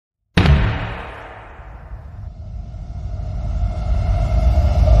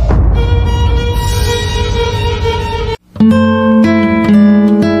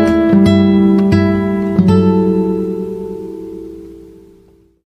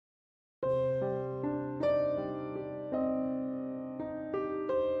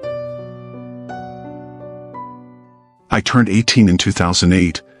I turned 18 in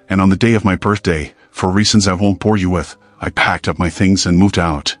 2008, and on the day of my birthday, for reasons I won't bore you with, I packed up my things and moved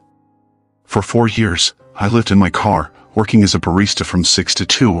out. For 4 years, I lived in my car, working as a barista from 6 to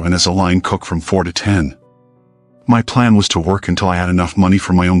 2 and as a line cook from 4 to 10. My plan was to work until I had enough money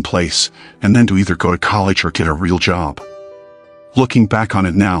for my own place, and then to either go to college or get a real job. Looking back on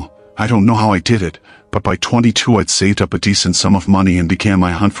it now, I don't know how I did it, but by 22 I'd saved up a decent sum of money and began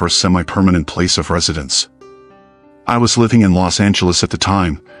my hunt for a semi-permanent place of residence. I was living in Los Angeles at the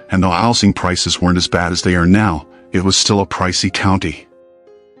time, and though housing prices weren't as bad as they are now, it was still a pricey county.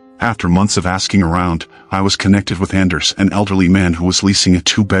 After months of asking around, I was connected with Anders, an elderly man who was leasing a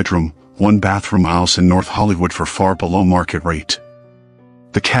 2-bedroom, 1-bathroom house in North Hollywood for far below market rate.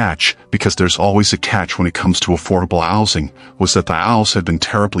 The catch, because there's always a catch when it comes to affordable housing, was that the house had been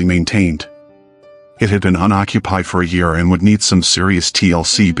terribly maintained. It had been unoccupied for a year and would need some serious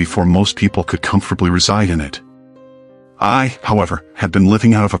TLC before most people could comfortably reside in it. I, however, had been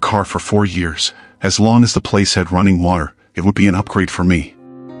living out of a car for 4 years. As long as the place had running water, it would be an upgrade for me.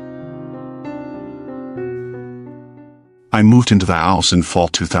 I moved into the house in fall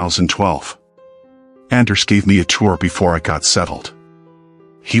 2012. Anders gave me a tour before I got settled.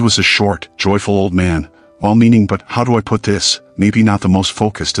 He was a short, joyful old man, well-meaning but, how do I put this, maybe not the most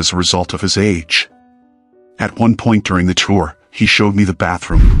focused as a result of his age. At one point during the tour, he showed me the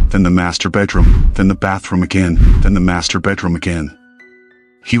bathroom, then the master bedroom, then the bathroom again, then the master bedroom again.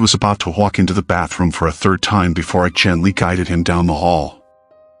 He was about to walk into the bathroom for a third time before I gently guided him down the hall.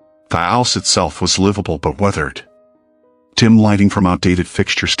 The house itself was livable but weathered. Dim lighting from outdated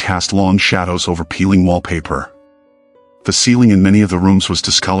fixtures cast long shadows over peeling wallpaper. The ceiling in many of the rooms was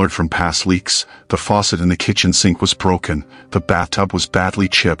discolored from past leaks, the faucet in the kitchen sink was broken, the bathtub was badly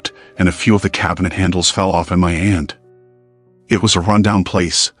chipped, and a few of the cabinet handles fell off in my hand. It was a rundown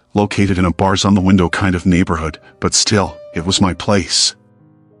place, located in a bars-on-the-window kind of neighborhood, but still, it was my place.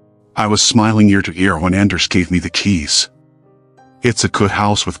 I was smiling ear to ear when Anders gave me the keys. "It's a good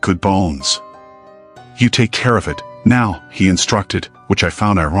house with good bones. You take care of it, now," he instructed, which I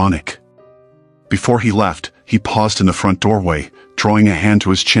found ironic. Before he left, he paused in the front doorway, drawing a hand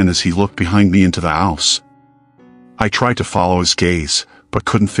to his chin as he looked behind me into the house. I tried to follow his gaze, but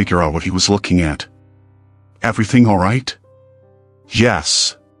couldn't figure out what he was looking at. "Everything all right?"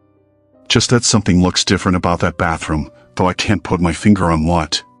 "Yes. Just that something looks different about that bathroom, though I can't put my finger on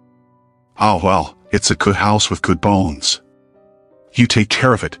what." "Oh well, it's a good house with good bones. You take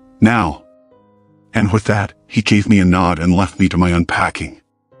care of it, now." And with that, he gave me a nod and left me to my unpacking.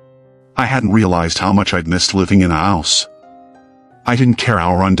 I hadn't realized how much I'd missed living in a house. I didn't care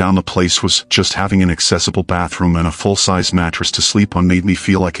how run down the place was, just having an accessible bathroom and a full-size mattress to sleep on made me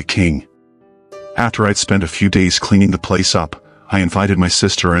feel like a king. After I'd spent a few days cleaning the place up, I invited my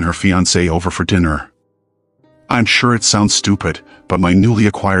sister and her fiancé over for dinner. I'm sure it sounds stupid, but my newly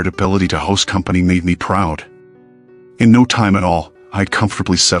acquired ability to host company made me proud. In no time at all, I'd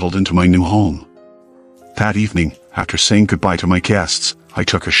comfortably settled into my new home. That evening, after saying goodbye to my guests, I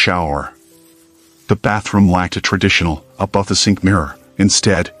took a shower. The bathroom lacked a traditional, above-the-sink mirror.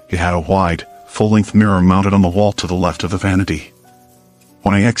 Instead, it had a wide, full-length mirror mounted on the wall to the left of the vanity.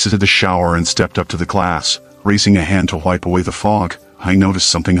 When I exited the shower and stepped up to the glass, raising a hand to wipe away the fog, I noticed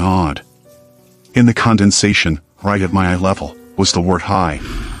something odd. In the condensation, right at my eye level, was the word "hi."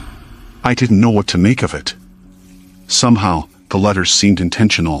 I didn't know what to make of it. Somehow, the letters seemed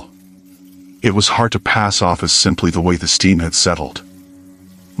intentional. It was hard to pass off as simply the way the steam had settled.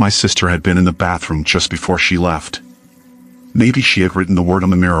 My sister had been in the bathroom just before she left. Maybe she had written the word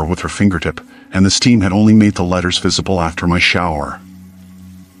on the mirror with her fingertip, and the steam had only made the letters visible after my shower.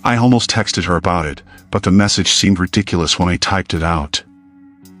 I almost texted her about it, but the message seemed ridiculous when I typed it out.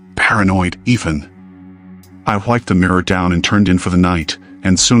 Paranoid, even. I wiped the mirror down and turned in for the night,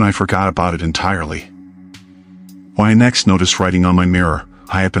 and soon I forgot about it entirely. When I next noticed writing on my mirror,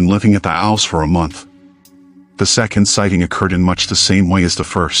 I had been living at the house for a month. The second sighting occurred in much the same way as the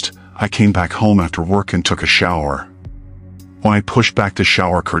first. I came back home after work and took a shower. When I pushed back the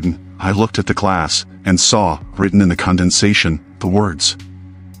shower curtain, I looked at the glass, and saw, written in the condensation, the words,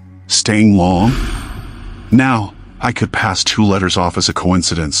 "Staying long?" Now, I could pass 2 letters off as a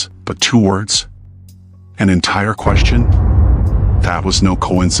coincidence, but 2 words? An entire question? That was no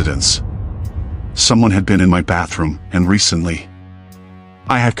coincidence. Someone had been in my bathroom, and recently.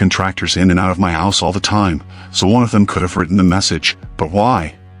 I had contractors in and out of my house all the time, so one of them could have written the message, but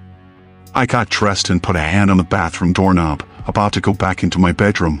why? I got dressed and put a hand on the bathroom doorknob, about to go back into my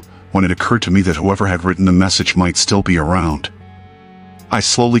bedroom, when it occurred to me that whoever had written the message might still be around. I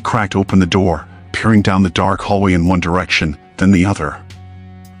slowly cracked open the door, peering down the dark hallway in one direction, then the other.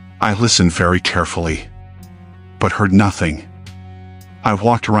 I listened very carefully. but heard nothing. I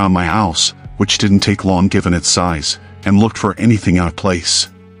walked around my house, which didn't take long given its size, and looked for anything out of place.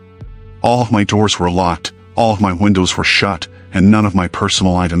 All of my doors were locked, all of my windows were shut, and none of my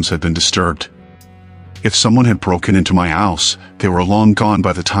personal items had been disturbed. If someone had broken into my house, they were long gone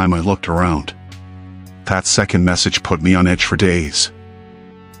by the time I looked around. That second message put me on edge for days.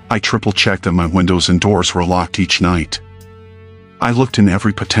 I triple-checked that my windows and doors were locked each night. I looked in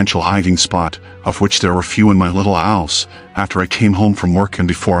every potential hiding spot, of which there were few in my little house, after I came home from work and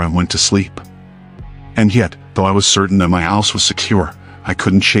before I went to sleep. And yet, though I was certain that my house was secure, I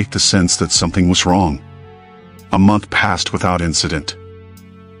couldn't shake the sense that something was wrong. A month passed without incident.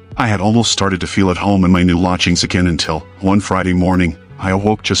 I had almost started to feel at home in my new lodgings again until, one Friday morning, I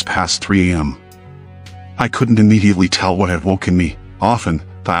awoke just past 3 a.m. I couldn't immediately tell what had woken me. Often,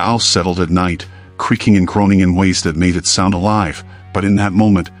 the house settled at night, creaking and groaning in ways that made it sound alive, but in that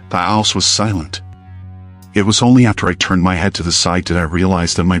moment, the house was silent. It was only after I turned my head to the side did I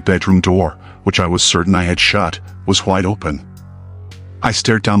realize that my bedroom door, which I was certain I had shut, was wide open. I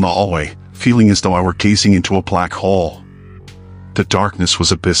stared down the hallway, feeling as though I were gazing into a black hole. The darkness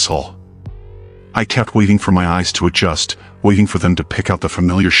was abyssal. I kept waiting for my eyes to adjust, waiting for them to pick out the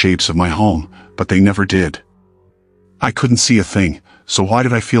familiar shapes of my home, but they never did. I couldn't see a thing, so why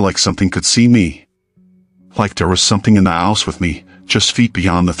did I feel like something could see me? Like there was something in the house with me, just feet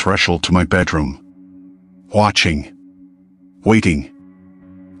beyond the threshold to my bedroom. Watching. Waiting.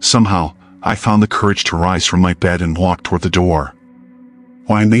 Somehow, I found the courage to rise from my bed and walk toward the door.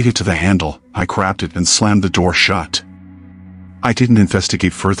 When I made it to the handle, I grabbed it and slammed the door shut. I didn't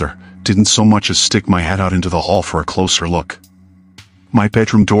investigate further, didn't so much as stick my head out into the hall for a closer look. My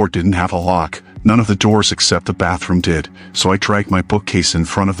bedroom door didn't have a lock, none of the doors except the bathroom did, so I dragged my bookcase in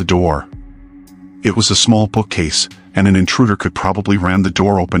front of the door. It was a small bookcase, and an intruder could probably ram the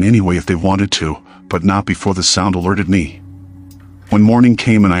door open anyway if they wanted to, but not before the sound alerted me. When morning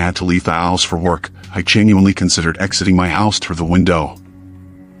came and I had to leave the house for work, I genuinely considered exiting my house through the window.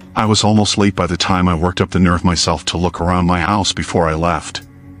 I was almost late by the time I worked up the nerve myself to look around my house before I left.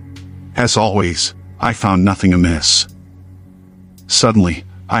 As always, I found nothing amiss. Suddenly,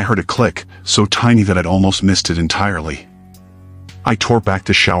 I heard a click, so tiny that I'd almost missed it entirely. I tore back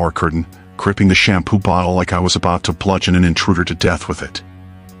the shower curtain, gripping the shampoo bottle like I was about to bludgeon an intruder to death with it.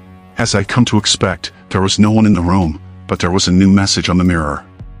 As I'd come to expect, there was no one in the room, but there was a new message on the mirror.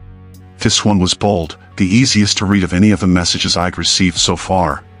 This one was bold, the easiest to read of any of the messages I'd received so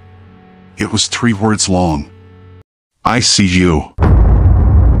far. It was 3 words long. I see you.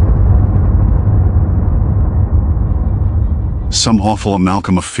 Some awful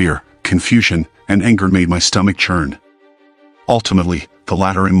amalgam of fear, confusion, and anger made my stomach churn. Ultimately, the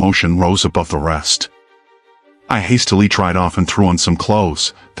latter emotion rose above the rest. I hastily dried off and threw on some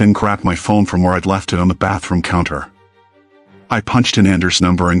clothes, then grabbed my phone from where I'd left it on the bathroom counter. I punched in Anders'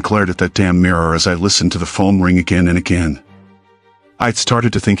 number and glared at that damn mirror as I listened to the phone ring again and again. I'd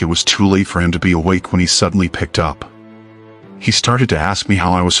started to think it was too late for him to be awake when he suddenly picked up. He started to ask me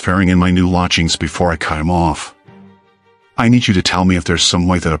how I was faring in my new lodgings before I cut him off. I need you to tell me if there's some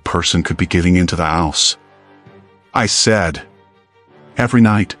way that a person could be getting into the house. I said. Every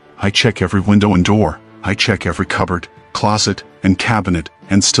night, I check every window and door, I check every cupboard, closet, and cabinet,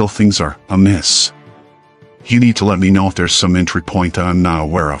 and still things are amiss. You need to let me know if there's some entry point that I'm not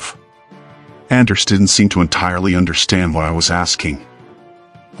aware of. Anders didn't seem to entirely understand what I was asking.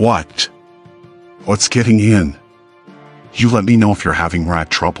 What? What's getting in? You let me know if you're having rat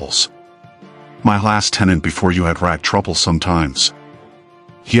troubles. My last tenant before you had rat trouble sometimes.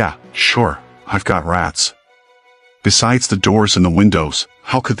 Yeah, sure, I've got rats. Besides the doors and the windows,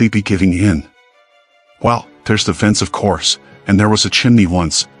 how could they be getting in? Well, there's the vents of course, and there was a chimney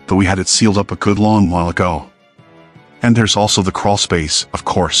once, though we had it sealed up a good long while ago. And there's also the crawl space, of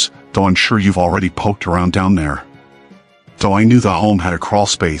course, though I'm sure you've already poked around down there. Though I knew the home had a crawl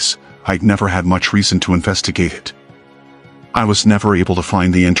space, I'd never had much reason to investigate it. I was never able to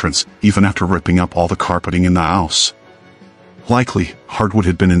find the entrance, even after ripping up all the carpeting in the house. Likely, hardwood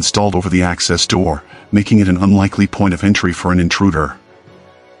had been installed over the access door, making it an unlikely point of entry for an intruder.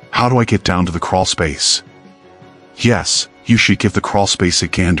 How do I get down to the crawl space? Yes, you should give the crawl space a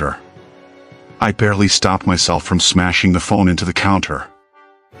gander. I barely stopped myself from smashing the phone into the counter.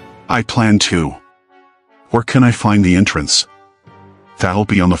 I plan to. Where can I find the entrance? That'll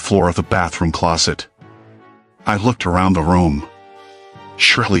be on the floor of the bathroom closet. I looked around the room.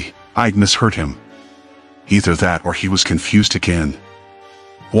 Surely, I'd misheard him. Either that or he was confused again.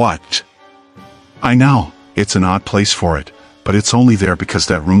 What? I know, it's an odd place for it, but it's only there because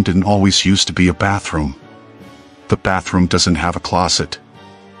that room didn't always used to be a bathroom. The bathroom doesn't have a closet.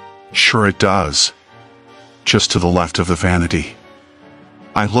 Sure it does. just to the left of the vanity.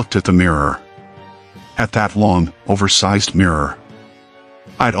 I looked at the mirror. At that long, oversized mirror.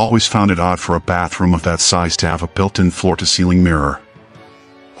 I'd always found it odd for a bathroom of that size to have a built-in floor-to-ceiling mirror.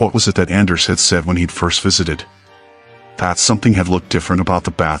 What was it that Anders had said when he'd first visited? That something had looked different about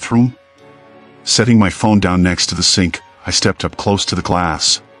the bathroom? Setting my phone down next to the sink, I stepped up close to the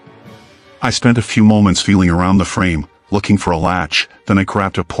glass. I spent a few moments feeling around the frame, looking for a latch, then I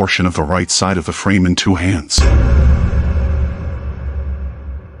grabbed a portion of the right side of the frame in 2 hands.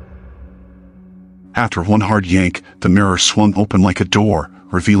 After one hard yank, the mirror swung open like a door,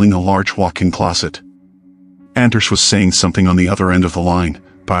 revealing a large walk-in closet. Anders was saying something on the other end of the line,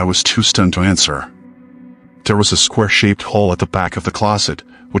 but I was too stunned to answer. There was a square-shaped hole at the back of the closet,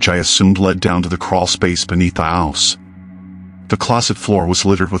 which I assumed led down to the crawl space beneath the house. The closet floor was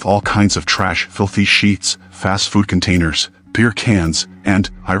littered with all kinds of trash, filthy sheets, fast food containers, beer cans, and,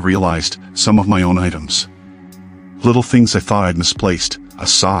 I realized, some of my own items. Little things I thought I'd misplaced, a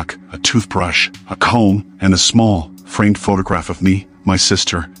sock, a toothbrush, a comb, and a small, framed photograph of me, my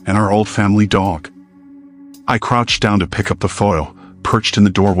sister, and our old family dog. I crouched down to pick up the photo, perched in the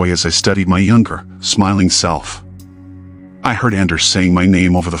doorway as I studied my younger, smiling self. I heard Anders saying my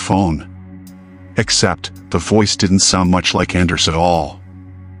name over the phone. Except, the voice didn't sound much like Anders at all.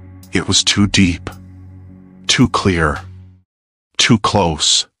 It was too deep. Too clear. Too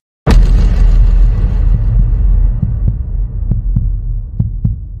close.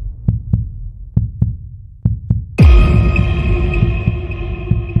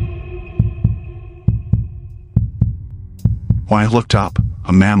 When I looked up,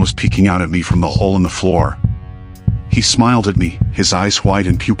 a man was peeking out at me from the hole in the floor. He smiled at me, his eyes wide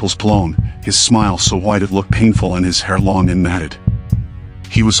and pupils blown, his smile so wide it looked painful and his hair long and matted.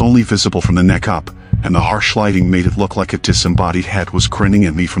 He was only visible from the neck up, and the harsh lighting made it look like a disembodied head was grinning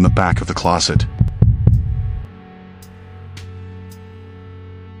at me from the back of the closet.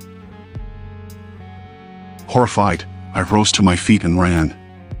 Horrified, I rose to my feet and ran.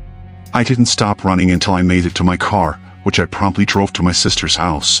 I didn't stop running until I made it to my car, which I promptly drove to my sister's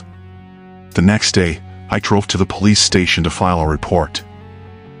house. The next day, I drove to the police station to file a report.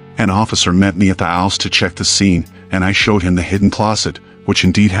 An officer met me at the house to check the scene, and I showed him the hidden closet, which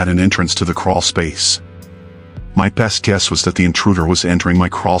indeed had an entrance to the crawl space. My best guess was that the intruder was entering my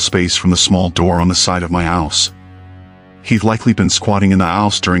crawl space from the small door on the side of my house. He'd likely been squatting in the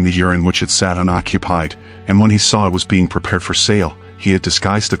house during the year in which it sat unoccupied, and when he saw it was being prepared for sale, he had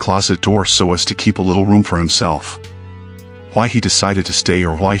disguised the closet door so as to keep a little room for himself. Why he decided to stay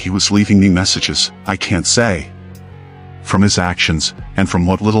or why he was leaving me messages, I can't say. From his actions, and from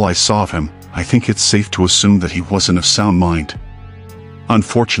what little I saw of him, I think it's safe to assume that he wasn't of sound mind.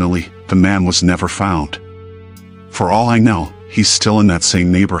 Unfortunately, the man was never found. For all I know, he's still in that same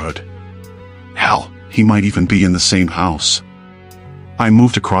neighborhood. Hell, he might even be in the same house. I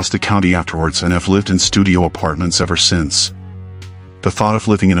moved across the county afterwards and have lived in studio apartments ever since. The thought of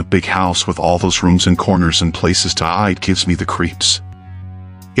living in a big house with all those rooms and corners and places to hide gives me the creeps.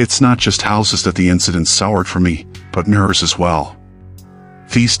 It's not just houses that the incident soured for me, but mirrors as well.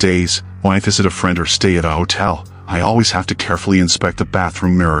 These days, when I visit a friend or stay at a hotel, I always have to carefully inspect the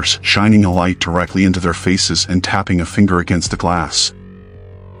bathroom mirrors, shining a light directly into their faces and tapping a finger against the glass.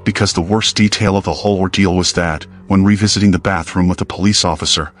 Because the worst detail of the whole ordeal was that, when revisiting the bathroom with the police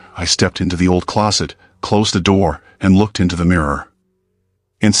officer, I stepped into the old closet, closed the door, and looked into the mirror.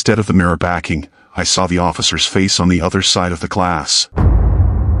 Instead of the mirror backing, I saw the officer's face on the other side of the glass.